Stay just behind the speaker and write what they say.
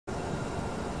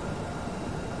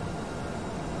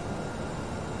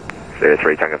Zero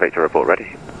 3 Tango Victor, report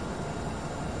ready.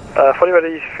 Fully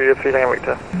ready for 3 Tango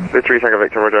Victor. Zero 3 Tango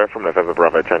Victor, roger, from November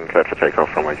Bravo 10, cleared for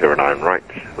takeoff, runway 09 right,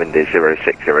 wind is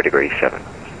 060 degrees 7.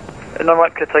 9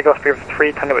 right, clear takeoff, speed of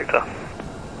 3 Tango Victor.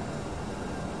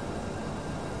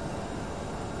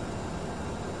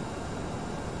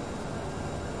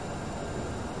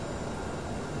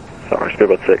 Sorry, speed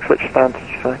about 6, which stand did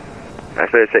you say?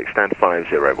 Speed 6, stand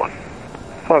 501.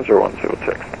 501, speed about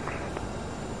 6.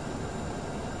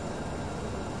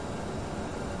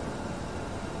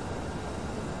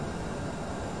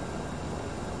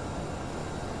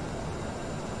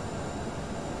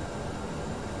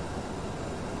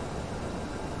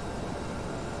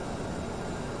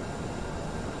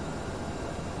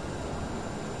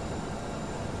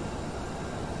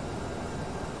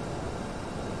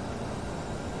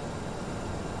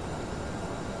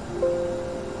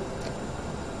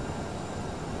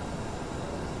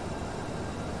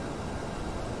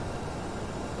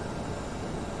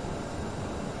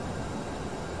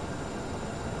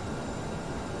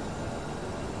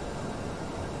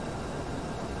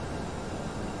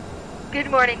 Good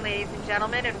morning, ladies and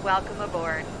gentlemen, and welcome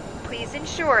aboard. Please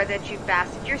ensure that you've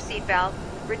fastened your seatbelt,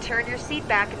 return your seat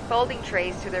back and folding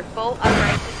trays to their full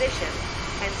upright position,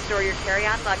 and store your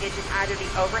carry-on luggage in either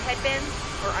the overhead bins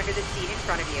or under the seat in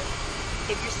front of you.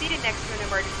 If you're seated next to an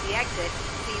emergency exit,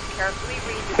 please carefully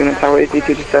read the Tower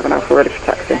EZ227 Alpha, ready for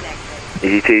taxi.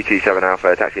 EZ227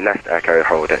 Alpha, taxi left, Echo,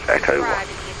 hold at Echo 1.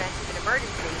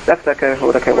 Left Echo,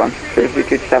 hold Echo 1,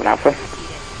 EZ227 Alpha.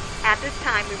 At this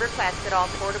time, we request that all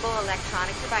portable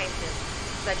electronic devices,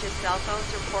 such as cell phones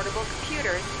or portable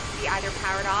computers, be either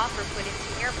powered off or put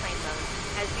into airplane mode,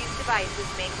 as these devices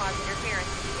may cause interference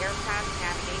with the aircraft's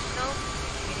navigational and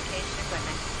communication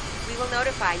equipment. We will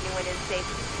notify you when it is safe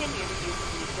to continue the use of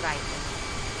these devices.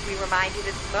 We remind you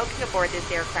that smoking aboard this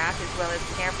aircraft, as well as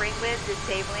tampering with,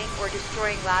 disabling, or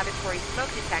destroying lavatory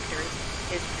smoke detectors,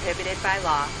 is prohibited by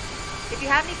law. If you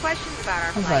have any questions about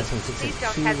our flight, please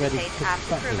don't hesitate to ask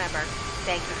the crew member.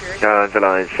 Thank you for your time. Down to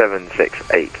line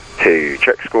 7682,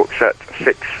 check squawk set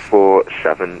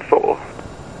 6474.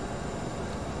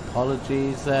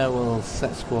 Apologies there, we'll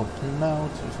set squawk now.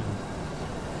 2 seconds.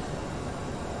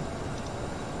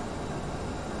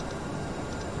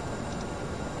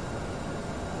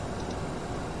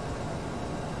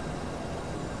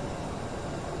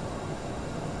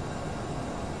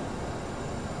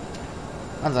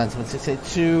 Line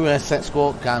 7682, set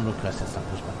squawk and request a stop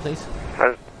pushback, please.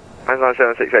 Line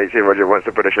 7682, roger, once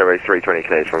the British Airways 320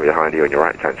 clears from behind you on your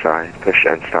right hand side, push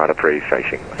and start approved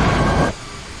facing west.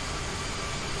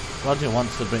 Roger,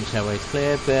 once the British Airways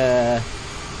cleared,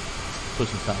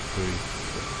 push and start approved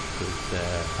with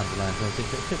line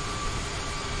 7682.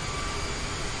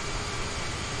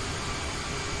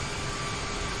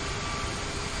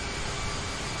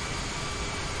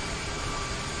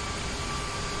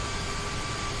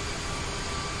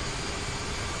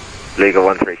 Legal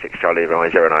 136 Charlie, runway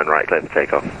 09 right, clear for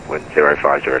takeoff, wind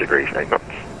 050 degrees, 8 knots.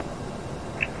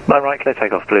 9 right, clear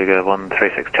takeoff, Beluga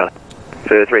 136 Charlie.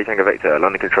 03 Tango Victor,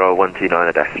 London Control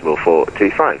 129 decimal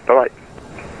 425, bye bye.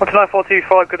 129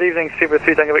 425, good evening, Super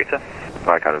 3 Tango Victor.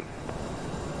 Bye, Cannon.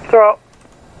 Throw out.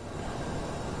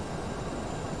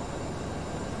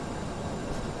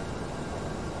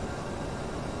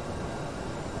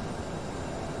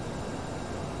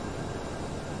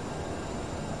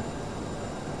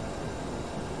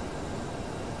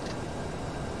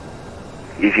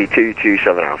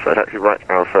 EZ227 Alpha, taxi right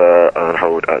Alpha and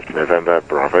hold at November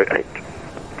Bravo 8.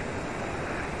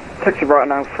 Taxi right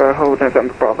now for hold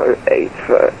November Bravo 8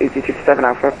 for EZ227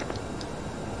 Alpha.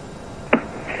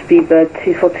 Speedbird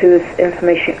 242 is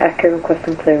information echo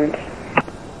requesting clearance.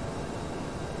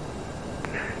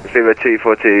 Speedbird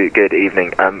 242, good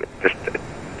evening. Just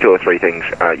 2 or 3 things.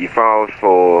 You filed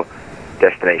for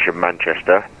destination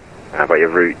Manchester, but your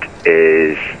route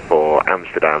is for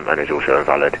Amsterdam and is also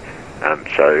invalid.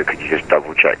 So could you just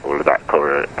double check all of that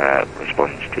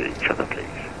responds to each other, please?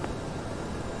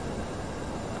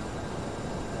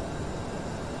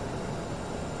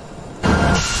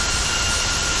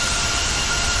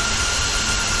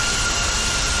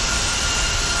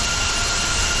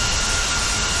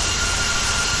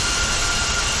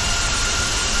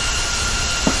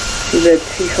 The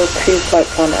 242 flight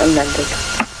plan amended.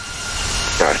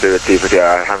 No, so the 242,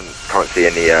 I can't see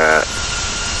any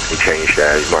change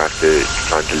there. You might have to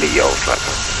try and delete your old flight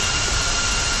plan.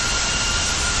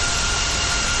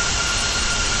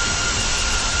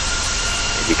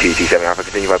 EZ227 Alpha,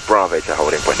 continue by Bravo to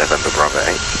holding point November Bravo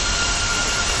 8.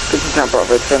 This is now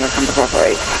Bravo to November Bravo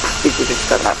 8.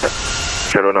 EZ227 Alpha.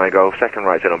 Shuttle 9 Golf, second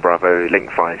right turn on Bravo, link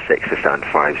 56 to stand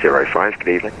 505, good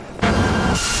evening.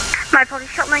 9 My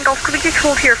apologies, Shuttle 9 Golf, could we just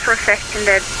hold here for a second?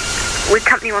 With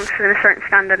company wants within a certain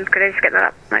standard, could I just get that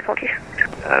up? My apologies.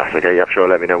 That's okay, yep, sure,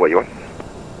 let me know what you want.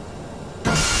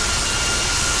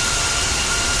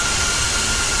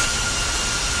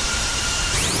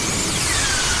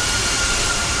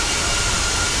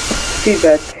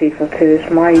 Seabird 342, is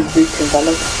my route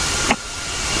invalid?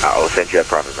 I'll send you a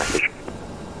private message.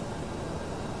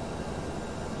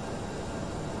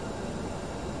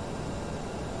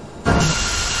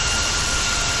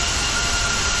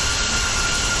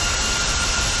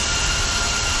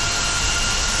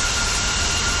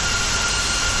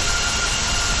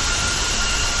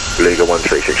 Beluga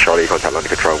 136 Charlie, contact London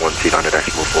Control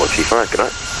 129.425, good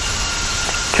night.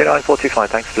 29425,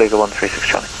 thanks, Beluga 136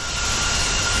 Charlie.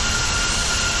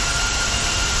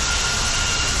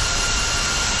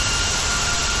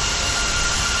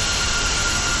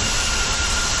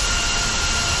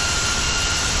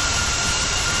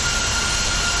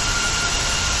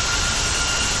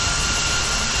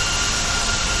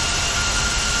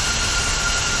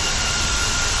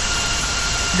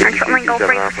 From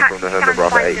November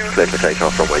Bravo 8, clear for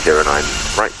takeoff, runway 09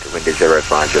 right, wind is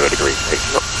 050 degrees,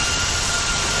 taking up.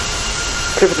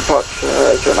 Clear for departure,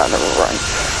 09 right,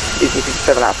 easy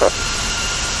 7 Alpha.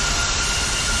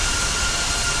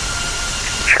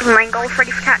 Shuttle 9 Golf,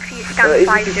 ready for taxi, stand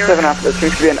 50. 7 Alpha, there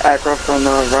seems to be an aircraft on the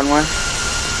runway.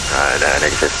 No,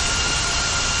 negative.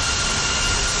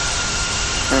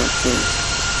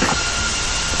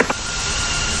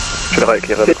 Should I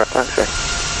give a taxi?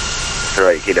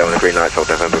 8 kilo on the green light, hold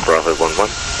November Bravo 11.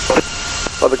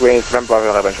 Well, the green is November Bravo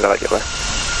 11, should I let you clear?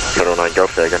 Shuttle 9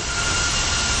 Golf, say again.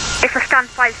 If I stand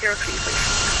 503, please.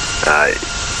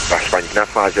 That's fine, you can have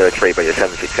 503, but your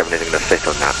 767 isn't going to fit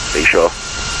on that, are you sure?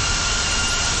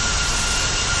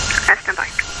 Stand by.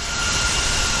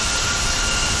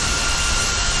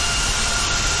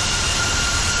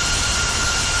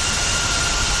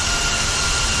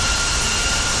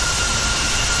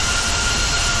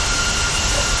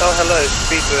 Oh, hello,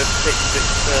 Speedbird 66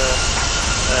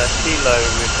 Kilo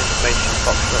with information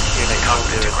Foxtrot Unit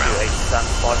 028 Stand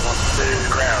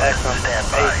 512 aircraft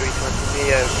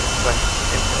A320neo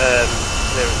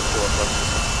clearance to Oslo.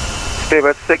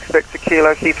 Speedbird 6 Victor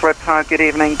Kilo Heathrow Tower, good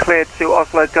evening, cleared to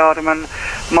Oslo Garderman,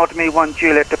 Modme 1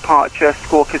 Juliet departure,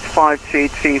 squawk is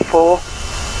 5224.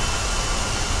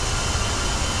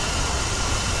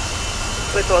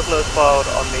 Clear to Oslo is filed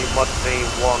on the Modme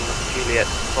 1 Juliet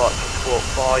departure. Squawk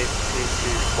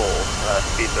 5224,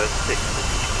 Speedbird 6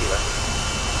 Victor Kilo.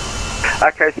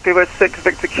 Okay, Speedbird 6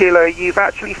 Victor Kilo, you've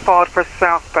actually filed for a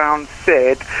southbound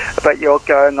SID, but you're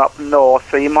going up north,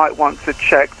 so you might want to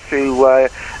check to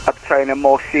obtain a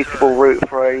more suitable route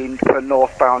for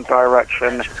northbound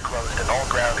direction.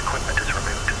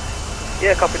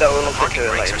 Yeah, copy that, we'll look into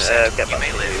it later. Get back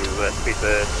to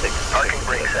Speedbird 6. Parking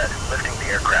brake set, lifting the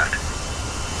aircraft.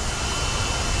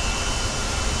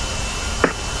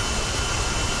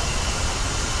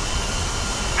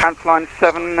 Handline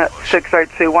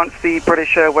 7682, once the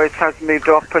British Airways has moved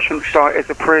off, push and start is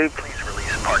approved. Please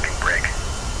release parking brake.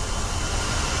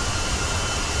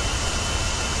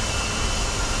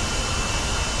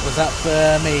 Was that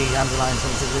for me, underline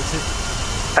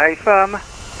 7682? Affirm.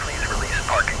 Please release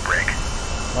parking brake.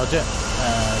 Roger.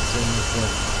 As soon as the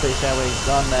British Airways is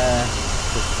on,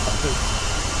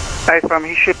 Affirm,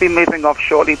 he should be moving off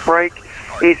shortly. Brake.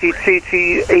 Easy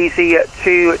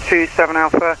 227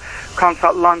 Alpha.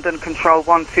 Contact London Control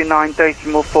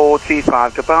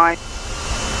 129.425. Goodbye.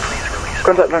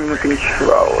 Contact London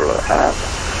Control at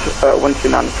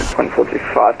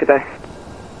 129.425. Good day.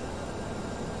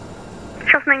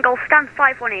 Shuttle 9 Golf, stand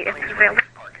 518 if it's available.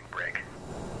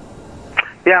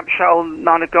 Yeah, Shuttle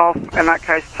 9 Golf. In that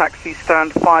case, taxi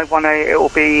stand 518. It will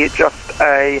be just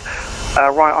a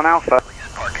right on Alpha.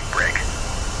 Parking brake.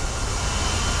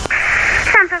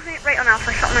 Stand 518 right on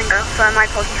Alpha, Shuttle 9 Golf. My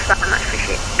apologies for that, I much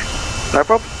appreciate it. No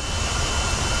problem.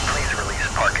 Please release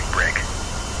parking brake.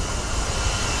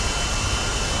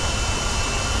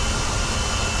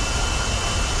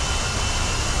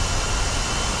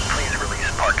 Please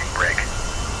release parking brake.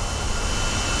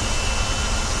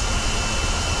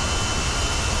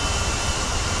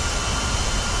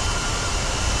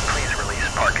 Please release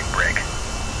parking brake.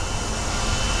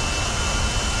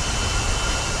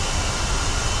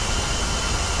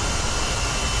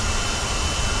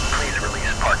 Please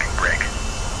release parking brake.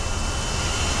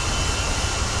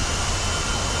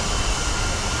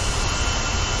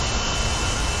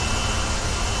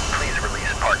 Please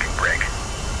release parking brake.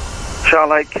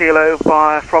 Charlie Kilo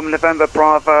via from November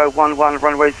Bravo 11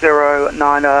 runway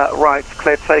 09 right,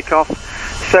 clear takeoff.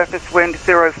 Surface wind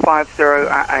 050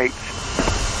 at 8.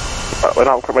 We're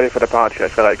not quite ready for departure,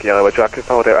 so like, would you like us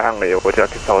to hold it at Hanley, or would you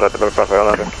like us to hold it at the Bravo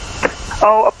 11?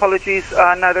 Oh, apologies.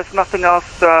 No, there's nothing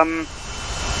else.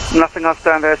 Nothing else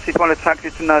down there. So if you want to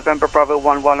taxi to November Bravo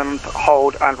 11 and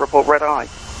hold and report red eye.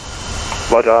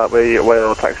 Roger, we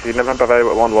will taxi November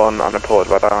Bravo 11 and report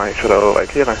red eye. Should I like,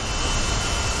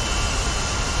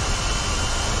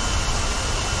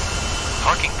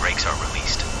 Parking brakes are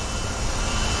released.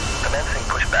 Commencing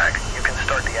pushback. You can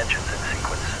start the engines in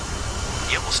sequence.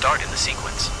 It will start in the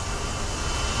sequence.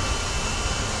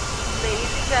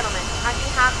 Ladies and gentlemen, on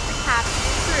behalf of the captain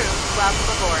and crew, welcome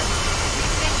aboard.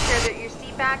 Please make sure that your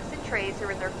seat backs and trays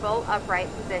are in their full upright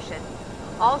position.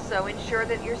 Also, ensure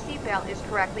that your seatbelt is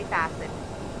correctly fastened.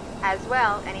 As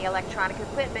well, any electronic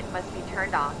equipment must be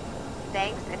turned off.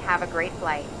 Thanks, and have a great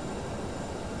flight.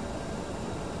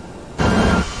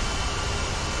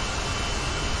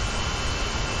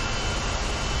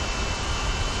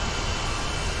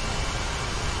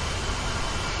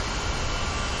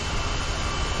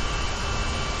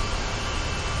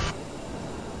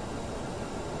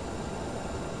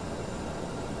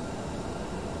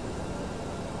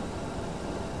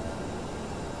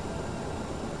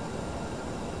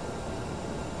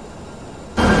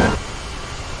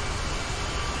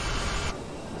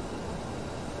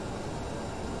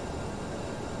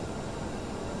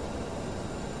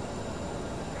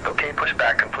 Okay,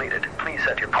 pushback completed. Please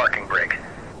set your parking brake.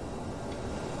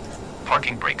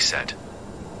 Parking brake set.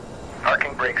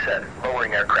 Parking brake set.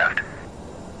 Lowering aircraft.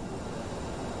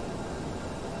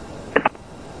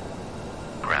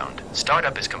 Ground.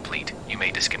 Startup is complete. You may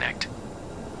disconnect.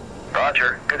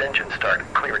 Roger. Good engine start.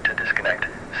 Cleared to disconnect.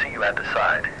 See you at the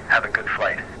side. Have a good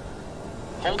flight.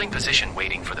 Holding position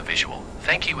waiting for the visual.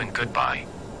 Thank you and goodbye.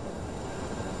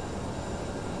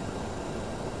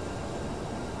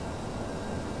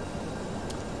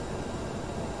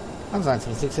 Hands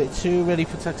 682, ready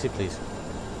for taxi, please.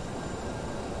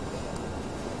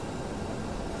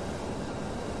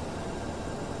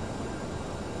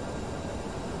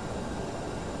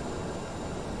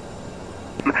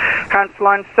 Hands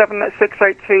line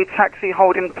 7682, taxi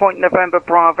holding point November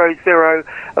Bravo 0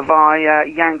 via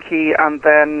Yankee and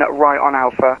then right on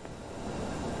Alpha.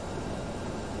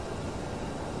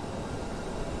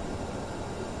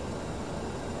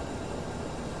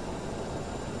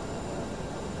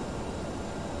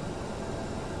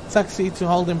 Taxi to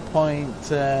holding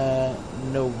point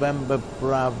November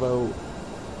Bravo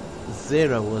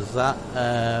 0, was that?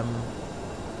 Hands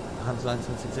line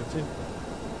 7682?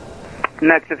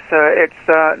 Negative, sir.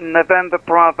 It's November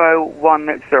Bravo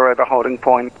 10, the holding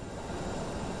point.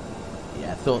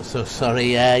 Yeah, I thought so,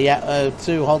 sorry.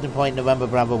 To holding point November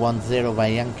Bravo 10 by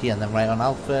Yankee and then right on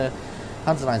Alpha.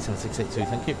 Hands line 7682,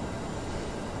 thank you.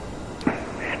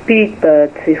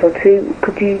 Speedbird 242,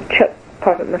 could you check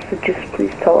private messages,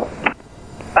 please, tell us?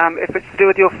 If it's to do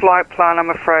with your flight plan, I'm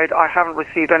afraid I haven't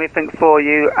received anything for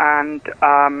you, and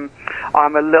I'm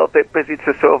a little bit busy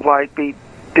to sort of like be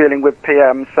dealing with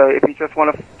PM, so if you just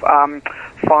want to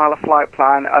file a flight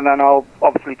plan, and then I'll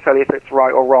obviously tell you if it's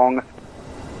right or wrong.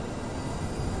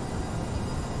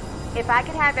 If I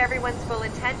could have everyone's full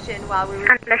attention while we were...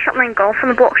 And the shuttle line Golf from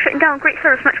the block shutting down. Great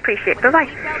service, much appreciated. Bye-bye.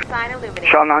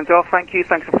 Shuttle 9 Golf, thank you.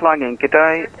 Thanks for flying in. Good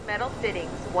day. The metal fittings,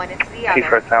 one into the other.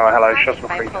 Heathrow Tower, hello. Shuttle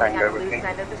By 3 pulling Tango on the with loose you.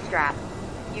 end of the strap.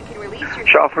 You can release your...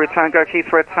 Shuttle 3 Tango,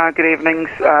 Heathrow Tower, good evening.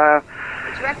 It's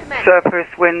recommended.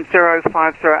 Surface wind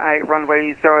 0508,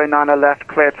 runway 09 left,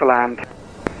 clear to land.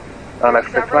 Left,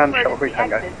 clear to land, Shuttle 3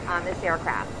 Tango. Exits on this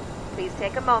aircraft. Please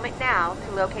take a moment now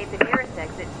to locate the nearest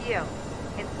exit to you.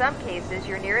 In some cases,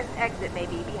 your nearest exit may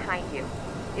be behind you.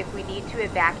 If we need to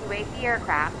evacuate the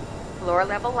aircraft,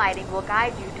 floor-level lighting will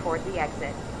guide you toward the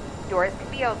exit. Doors can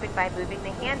be opened by moving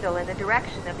the handle in the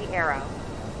direction of the arrow.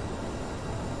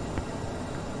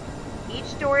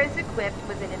 Each door is equipped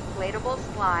with an inflatable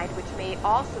slide which may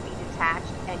also be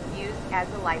detached and used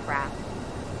as a life raft.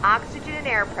 Oxygen and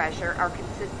air pressure are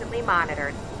consistently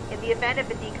monitored. In the event of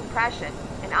a decompression,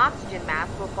 an oxygen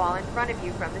mask will fall in front of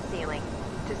you from the ceiling.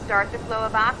 To start the flow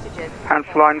of oxygen, Hands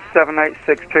line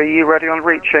 7862, you ready on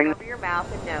reaching? over your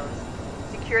mouth and nose.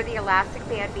 Secure the elastic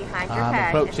band behind your I'm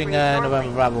head. approaching and breathe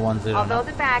November normally. Bravo 10 Although now.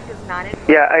 the bag does not...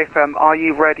 Yeah, AFM, are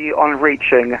you ready on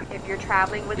reaching? If you're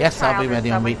traveling with Yes, a child I'll be or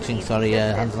ready on someone who reaching, needs sorry,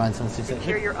 assistance, hands line secure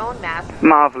 7682. your own mask.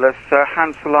 Marvellous.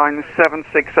 Hands line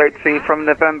 7682 from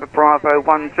November Bravo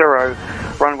 10,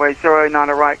 runway 09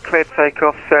 right, clear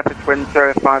takeoff, surface wind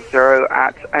 050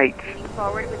 at 8. Leaning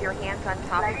forward with your hands on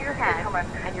top of your head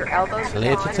and your elbows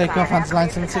Clear to on take your off, hands line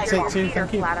side. 7682, Your feet are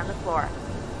thank you. flat on the floor.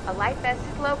 A life vest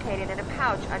is located in a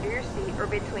pouch under your seat or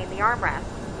between the armrests.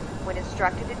 When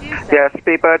instructed to do so... Yeah,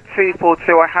 Speedbird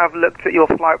 242, I have looked at your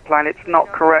flight plan. It's not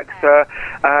correct, sir.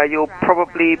 You'll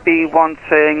probably be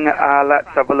wanting, let's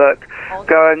have a look,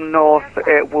 going north,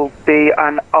 it will be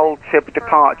an ULTIP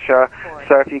departure.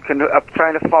 So if you can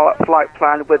obtain a flight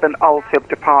plan with an ULTIP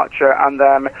departure and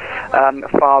then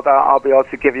file that, I'll be able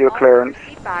to give you a clearance.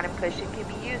 Bottom cushion can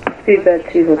be used...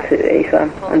 Speedbird 242,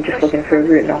 AFM. I'm just looking for a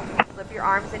route now. Slip your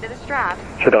arms into the straps.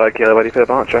 Charlie Kilo ready for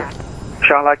departure.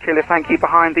 Charlie Kilo, thank you.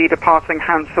 Behind the departing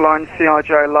Hansa line,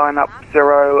 CRJ line up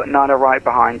 09 right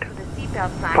behind.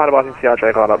 Pilot departing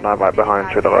CRJ line up 9 right behind,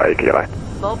 Charlie Kilo.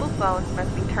 Mobile phones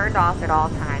must be turned off at all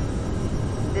times.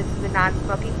 This is a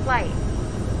non-smoking flight.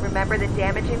 Remember that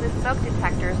damaging the smoke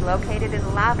detectors located in the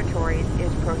lavatories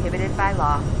is prohibited by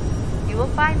law. You will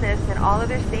find this and all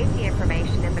other safety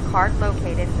information in the card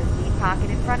located in the seat pocket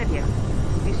in front of you.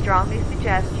 We strongly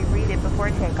suggest you read it before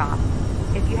takeoff.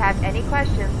 If you have any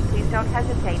questions, please don't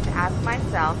hesitate to ask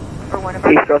myself or one of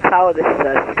our... Heathrow Tower, this is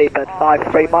Speedbird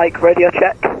 5-3 Mike, radio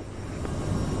check.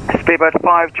 Speedbird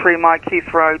 5-3 Mike,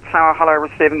 Heathrow Tower, hello,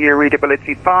 receiving you,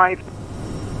 readability 5.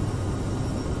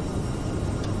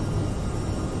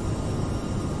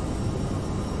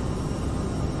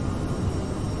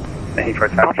 Heathrow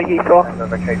Tower.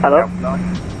 Hello.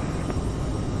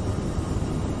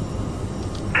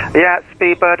 Yeah,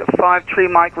 Speedbird 5-3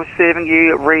 Mike, receiving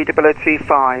you, readability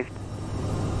 5.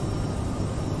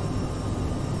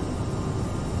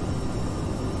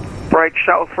 Break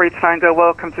shuttle 3 Tango,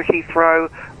 welcome to Heathrow,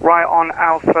 right on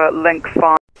Alpha, link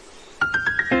 5.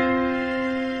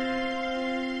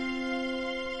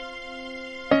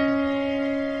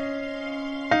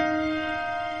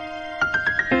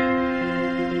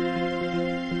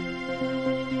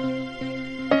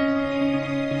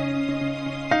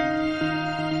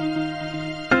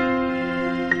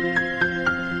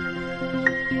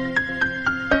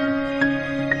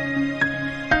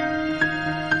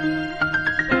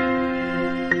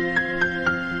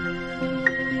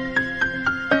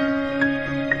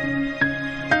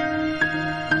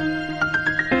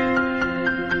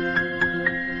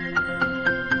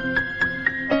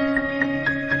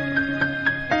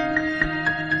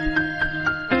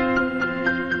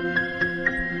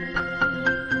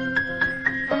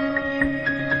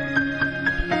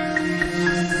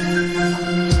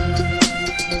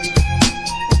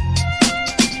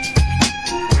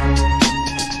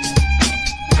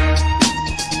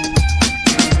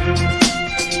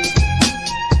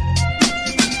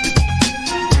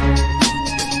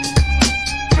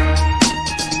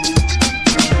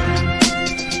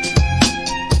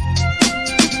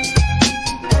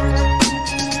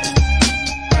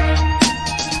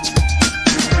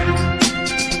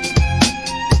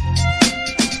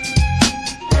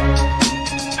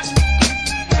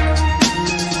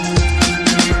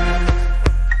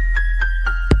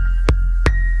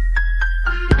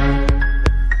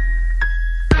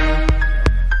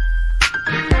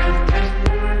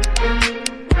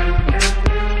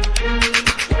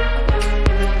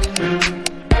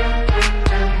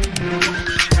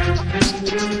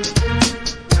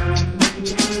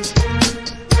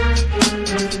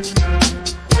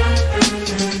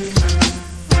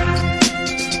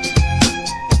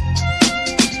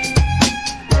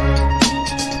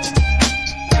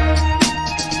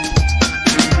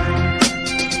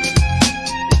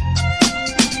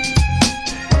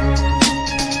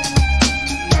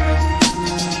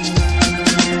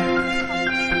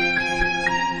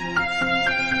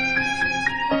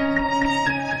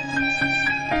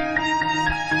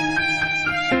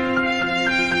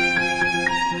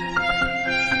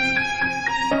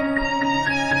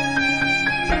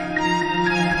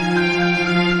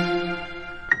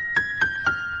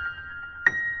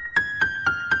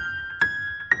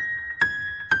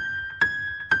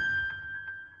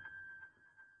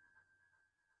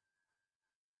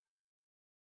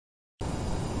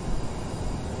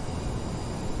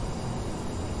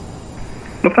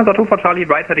 Lufthansa 2 for Charlie,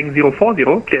 right heading 040,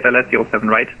 cleared LS 07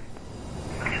 right.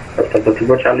 Lufthansa 2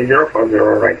 for Charlie 040,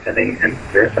 right heading and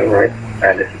 07 right,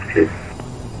 this is clear.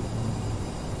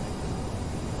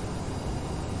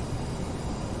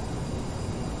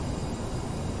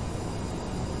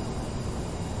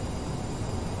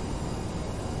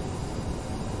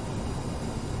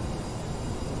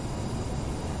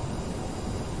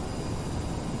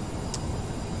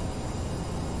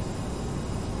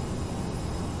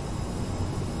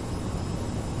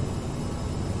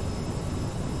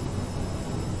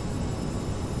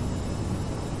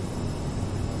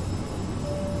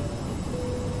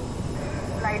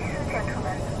 Ladies and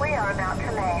gentlemen, we are about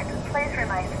to land. Please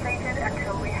remain seated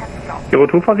until we have stopped.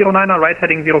 02409er, right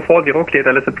heading 040, cleared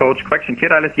ILS approach, correction,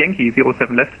 cleared ILS Yankee,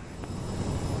 07 left.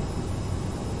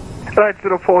 Right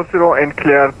 040 and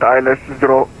cleared ILS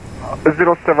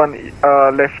 07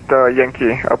 left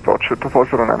Yankee approach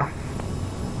 2409.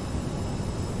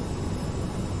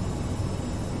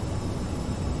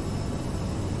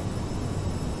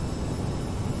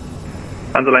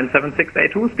 Hansa line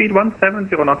 7682, speed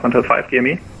 170 knots until 5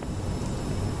 DME.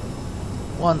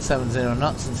 170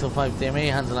 knots until 5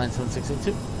 DME, Hansa line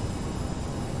 7682.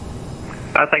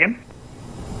 Second.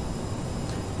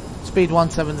 Speed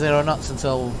 170 knots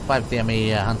until 5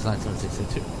 DME, Hansa line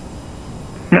 7682.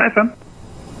 Yeah, FM.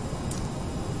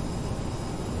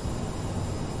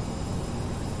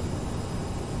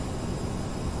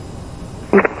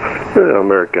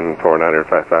 American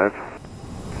 4955.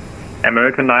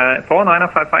 American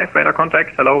 4955, radar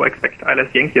contact, hello, expect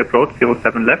ILS Yankee approach,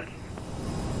 07 left.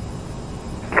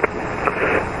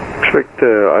 Expect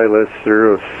ILS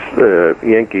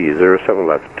Yankee 07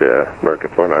 left, American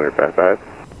 4955.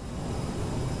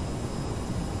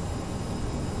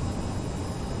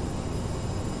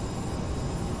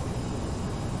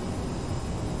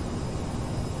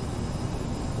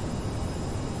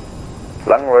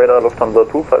 Lang Radar Lufthansa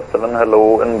 257,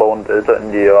 hello, inbound Delta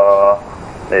India,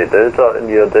 Delta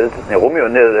India Delta, Romeo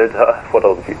India Delta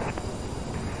 4000 feet.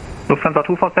 Lufthansa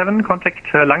 247,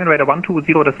 contact Langen Radar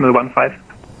 120.15.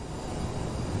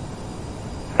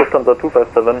 Lufthansa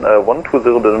 257,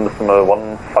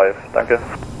 120.15, danke.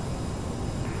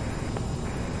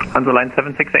 Hansa line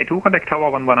 7682, contact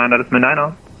Tower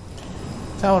 119.9er.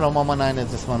 Tower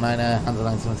 119.9er, Hansa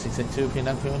line 7682, vielen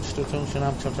Dank für Ihre Unterstützung, schönen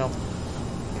Abend, ciao, ciao.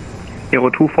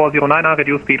 02409er,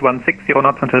 reduce speed 160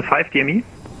 knots until 5 DME.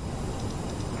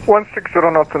 160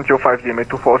 knots until 5 DME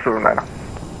 2409.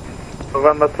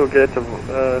 November to gate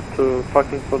to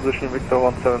parking position Victor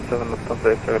 177 Lufthansa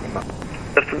 8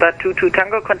 Lufthansa 22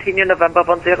 Tango, continue November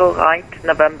 10 right,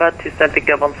 November to stand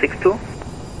Victor 162.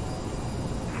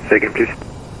 Say again please.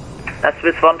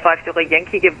 Swiss 150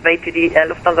 Yankee, give way to the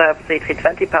Lufthansa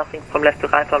A320 passing from left to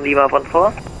right from Lima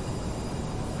 14.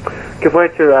 Give way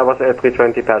to Airbus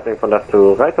A320 passing from left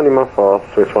to right on Lima 4,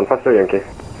 Swiss 150 Yankee.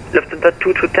 Lufthansa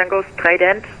 22 Tango, straight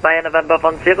end via November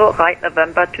 10, right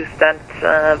November to stand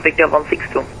Victor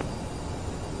 162.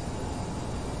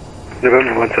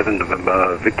 November 17,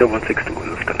 November Victor 162,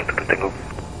 Lufthansa 22 Tango.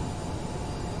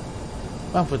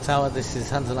 Frankfurt Tower, this is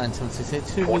Hansa line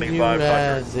 7682 with you,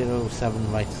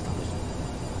 07 right established.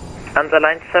 Hansa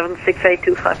line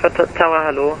 7682 Frankfurt Tower,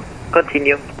 hello,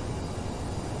 continue.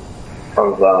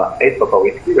 Hansa 8 Papa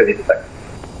Whiskey, ready to taxi.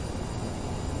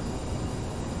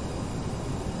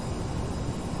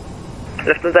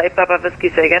 Lufthansa 8 Papa Whiskey,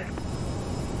 say again.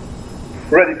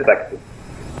 Ready to taxi.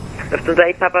 Lufthansa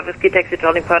 8 Papa Whiskey, taxi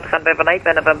turning point runway 18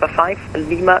 by November 5,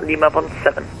 Lima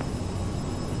 17.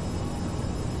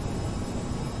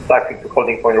 Taxi to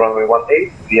holding point runway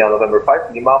 18 via November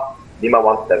 5, Lima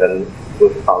 17,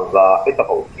 Lufthansa 8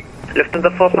 Papa Whiskey. Lufthansa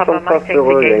 4 Papa Mike, taxi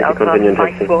gate Alpha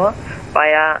 54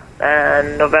 via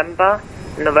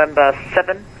November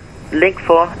 7, link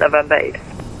 4, November 8.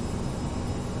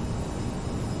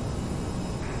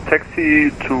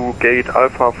 Taxi to gate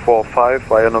Alpha 45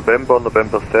 via November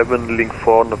 7, link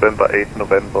 4, November 8,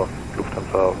 November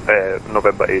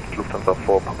 8, Lufthansa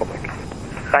 4, Papa Mike.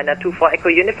 Rainer 24 Echo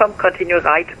Uniform, continue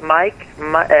right, Mike,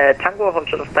 Tango, hold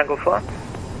short of Tango 4.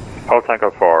 Hold Tango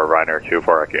 4, Rainer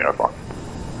 24 Echo Uniform.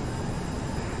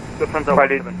 Lufthansa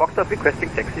 17 Foxtrot requesting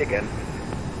taxi again.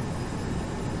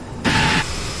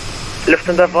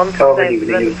 Lufthansa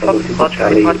 17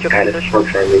 Foxtrot, report your condition.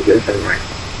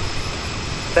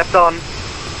 Left on.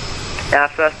 Yeah,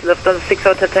 first Lufthansa 6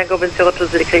 Hotel Tango, wind 02,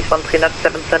 decrease 13 knots,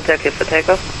 7 center, clear for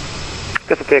takeoff.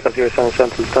 Get okay, continue 7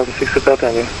 center, Lufthansa 6 Hotel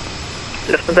Tango.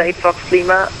 Lufthansa 8 Fox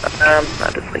Lima,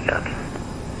 disregard.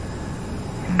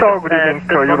 Tower, good evening,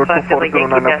 Euro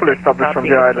 2409, fully established from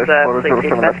the ILS for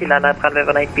 07 left.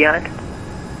 Runway 18 behind.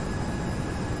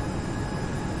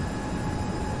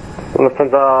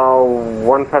 Lufthansa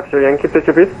 150 Yankee, please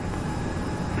repeat.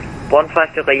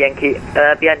 150 Yankee,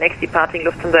 behind next departing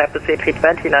Lufthansa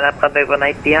A320, line up runway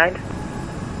 18 behind.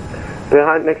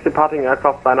 Behind next departing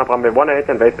aircraft, line up runway 18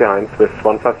 and wait behind, Swiss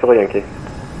 150 Yankee.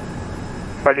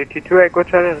 Quality 2 Echo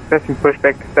Charlie, requesting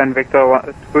pushback to stand Victor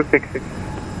 266.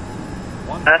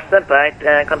 Stand by,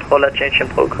 controller change in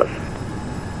progress.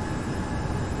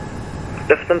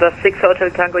 Lufthansa 6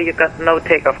 Hotel Tango, you got no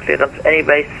takeoff clearance,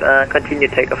 anyways, continue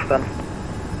takeoff run.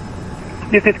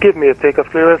 You did give me a takeoff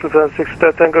clearance, Lufthansa 6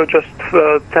 Hotel Tango, just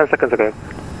 10 seconds ago.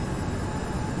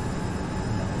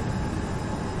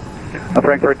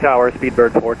 Frankfurt Tower,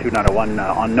 Speedbird 42901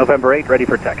 on November 8, ready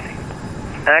for taxi.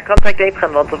 Contact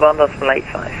apron 1 to 1, that's flight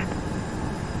 5.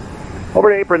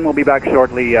 Over to apron, we'll be back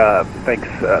shortly. Thanks,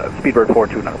 Speedbird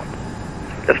 4291.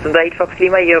 Lufthansa 8 Fox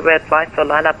Lima, you were advised for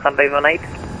line up runway 18.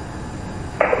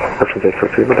 Lufthansa 8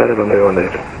 Fox Lima, runway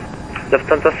 18.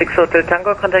 Lufthansa 6 Hotel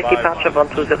Tango, contact departure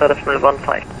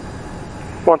 120.15.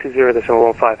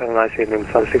 120.15, have a nice evening,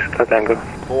 Lufthansa 6 Hotel Tango.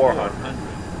 400.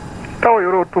 Tower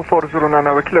Europe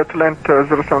 2409, clear to land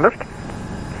 07 left.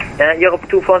 Europe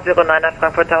 2409 at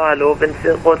Frankfurt Tower, hello, wind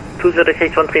 20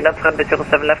 degrees 13 knots, runway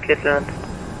 07 left, clear to land.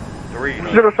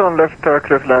 07 left,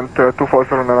 clear to land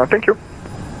 2409, thank you.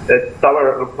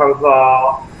 Tower Lufthansa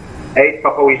 8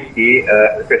 Papa Whiskey,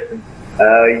 question.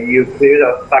 You cleared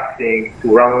us taxiing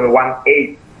to runway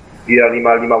 18 via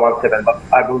Lima 17, but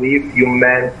I believe you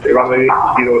meant runway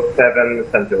 07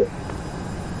 center.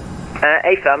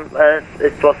 AFM,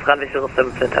 it was runway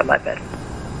 07 center, my bad.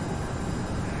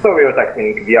 So we were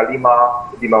taxiing via Lima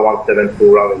 17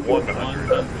 to runway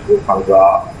 100, Lufthansa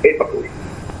 8 Papa Whiskey.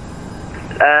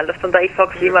 Lufthansa 8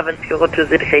 Fox Lima, wind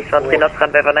 20 degrees 13 knots,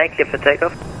 runway 18, clear for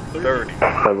takeoff. 30.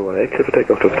 Runway 18, clear for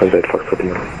takeoff, Lufthansa 8 Fox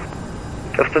Lima.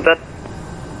 Lufthansa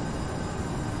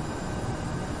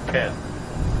 10.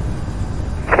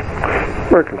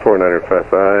 American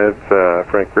 4955,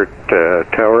 Frankfurt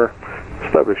Tower,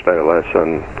 established ILS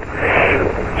on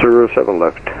 07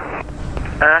 left.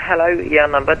 Hello, year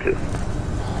number 2.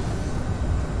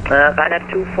 Ryanair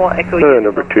 24 Echo.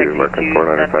 Number 2, American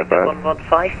 4955.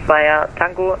 115 via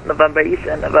Tango, November East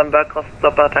and November Cross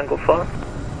Stopper Tango 4.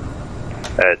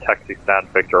 Taxi stand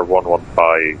Victor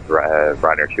 115,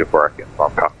 Ryanair 24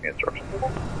 from copy instructions.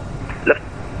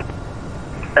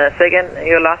 Say again,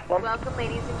 your last one. Welcome,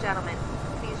 ladies and gentlemen.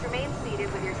 Please remain seated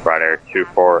with your Ryanair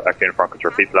 24 Echo Uniform, could you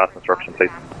repeat the last instruction,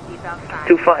 please?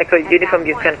 24 Echo Uniform,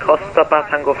 you can cross Stopper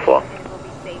Tango 4.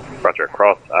 Roger,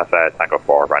 cross at Tango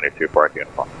 4, Ryanair 24 Echo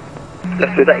Uniform.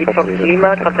 Lufthansa 8 Fox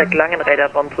Lima, contact Langenräder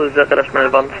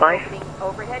 120.15.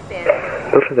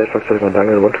 Lufthansa 8 Fox Lima,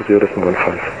 Langenräder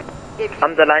 120.15.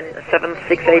 On the line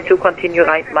 7682, continue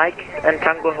right Mike and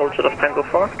Tango hold short of Tango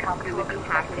 4. We would be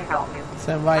happy to help you.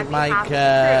 So right Mike,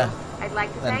 then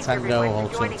Tango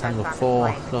hold short of Tango 4,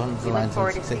 Lufthansa line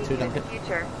 7682, Duncan.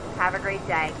 Have a great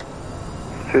day.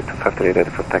 Suit 253 ready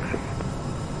for taxi.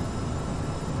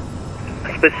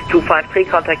 Express 253,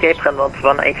 contact apron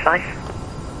 1185.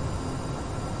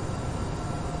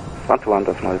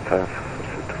 121.05,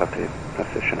 253,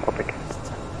 position OPEC.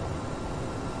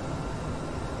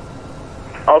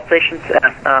 All stations,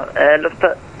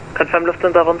 confirm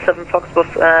Lufthansa 17 Fox was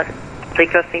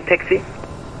requesting taxi.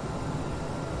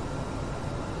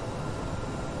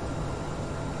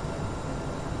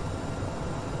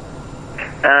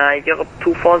 Europe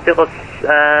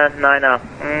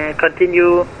 2409,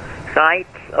 continue right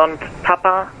on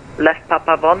Papa, left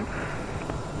Papa 1,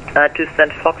 to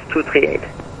stand Fox 238.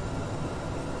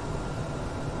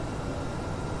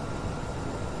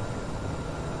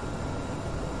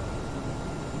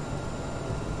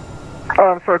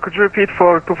 Sorry, could you repeat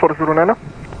for 2409?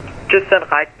 Just stand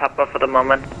right Papa for the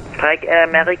moment. Strike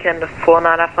American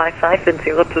 4955, wind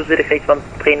 02 degrees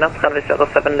 13 knots, runway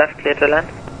 07 left, clear to land.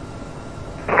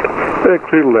 Clear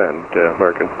to land,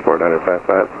 American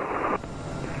 4955.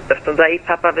 Lufthansa 8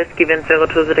 Papa Whiskey, wind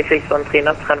 02 degrees 13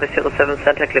 knots, runway 07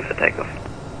 center, clear for takeoff.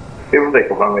 Clear for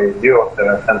takeoff, runway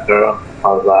 07 center,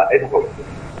 Lufthansa 8 Fox.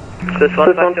 This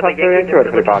one Factory Yankee, wind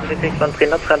 02 degrees 13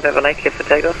 knots, runway 19, clear for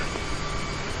takeoff.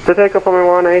 To take off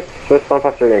runway 18, Swiss 1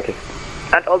 Factory Yankee.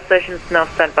 And all stations now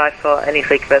stand by for any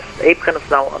request. Apron is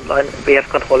now online. We have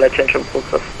control at change in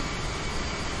process.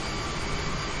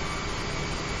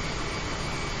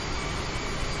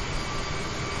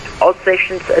 All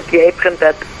stations at the apron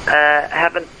that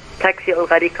haven't taxi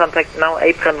already, contact now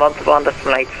apron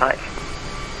 121.85.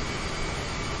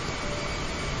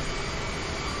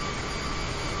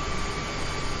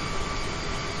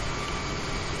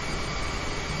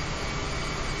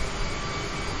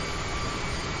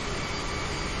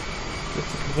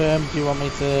 Confirm, do you want me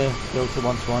to go to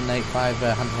 1185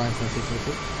 Handline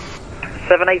 7682?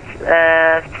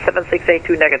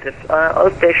 7682 negative. All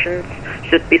stations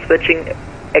should be switching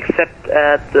except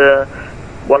the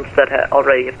ones that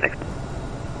already have taxi.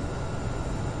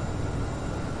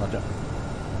 Roger.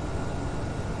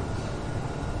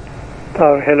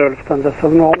 Tower, hello, Lufthansa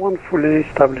 701, fully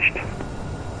established.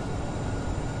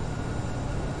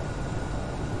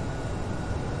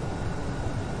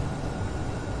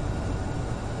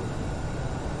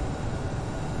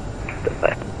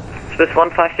 Swiss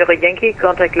 150 Yankee,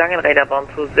 contact Langenräder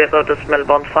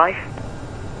 120.15.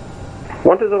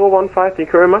 12015, thank you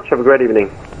very much, have a great evening.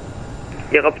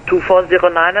 Europe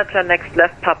 2409, turn next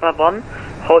left Papa 1,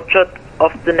 hold short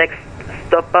of the next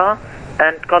stopper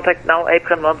and contact now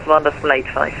apron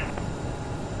 121.85.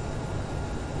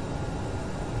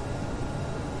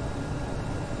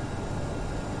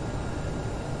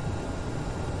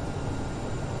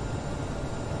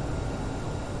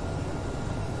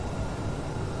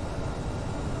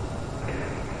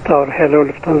 Tower, hello,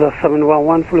 Lufthansa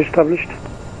 711, fully established.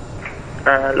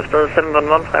 Lufthansa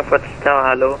 711, Frankfurt Tower,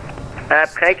 hello.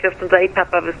 Break Lufthansa 8,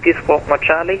 Papa Whiskey, Squawk Mod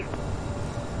Charlie.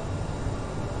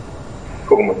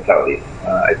 Squawk Mod Charlie, 8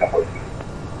 Papa Whiskey.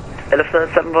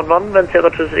 Lufthansa 711, wind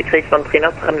 02 degrees 13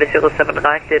 knots, runway 07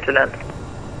 right, clear to land.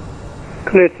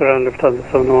 Clear to land, Lufthansa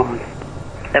 711.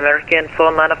 American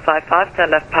 4955,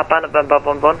 turn left Papa, November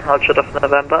 11, hold short of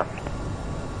November.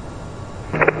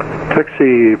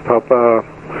 Taxi Papa,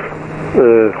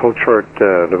 hold short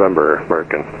November,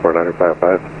 American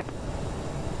 4955.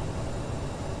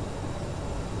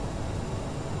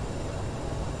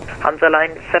 Hansa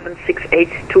line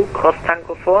 7682, cross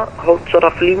Tango 4, hold short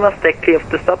of Lima, stay clear of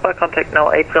the stopper, contact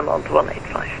now April Mount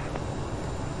 185.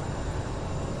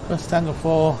 Cross Tango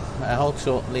 4, hold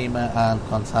short Lima and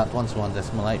contact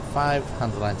 121.85,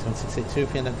 Hansa line 7682,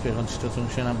 vielen Dank für Ihre Unterstützung,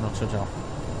 schönen Abend noch, ciao ciao.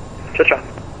 Ciao ciao.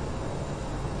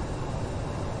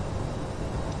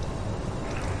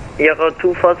 Euro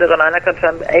 2409,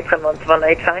 confirm April Mount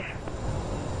 185.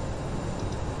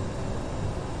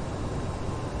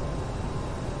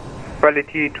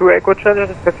 Quality 2 Echo Charlie,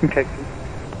 requesting taxi.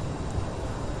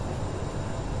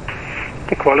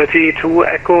 Quality 2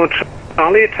 Echo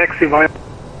Charlie, taxi via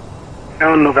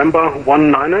November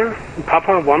 19er,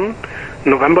 Papa 1,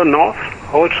 November North,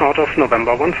 hold short of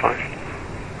November 15.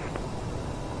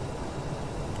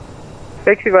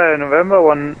 Taxi via November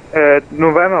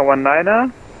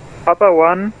 19er, Papa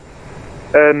 1,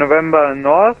 November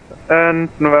North, and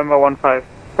November 15.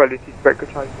 Quality 2 Echo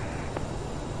Charlie.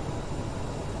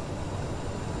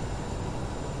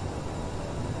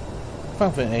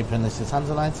 Frankfurt Apron, this is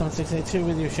Hansa line 7682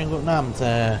 with you, Shingle Nam,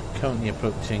 currently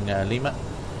approaching Lima.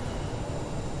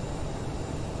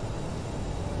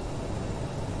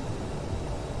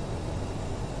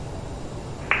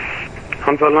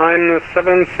 Hansa line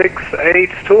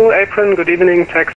 7682, Apron, good evening, taxi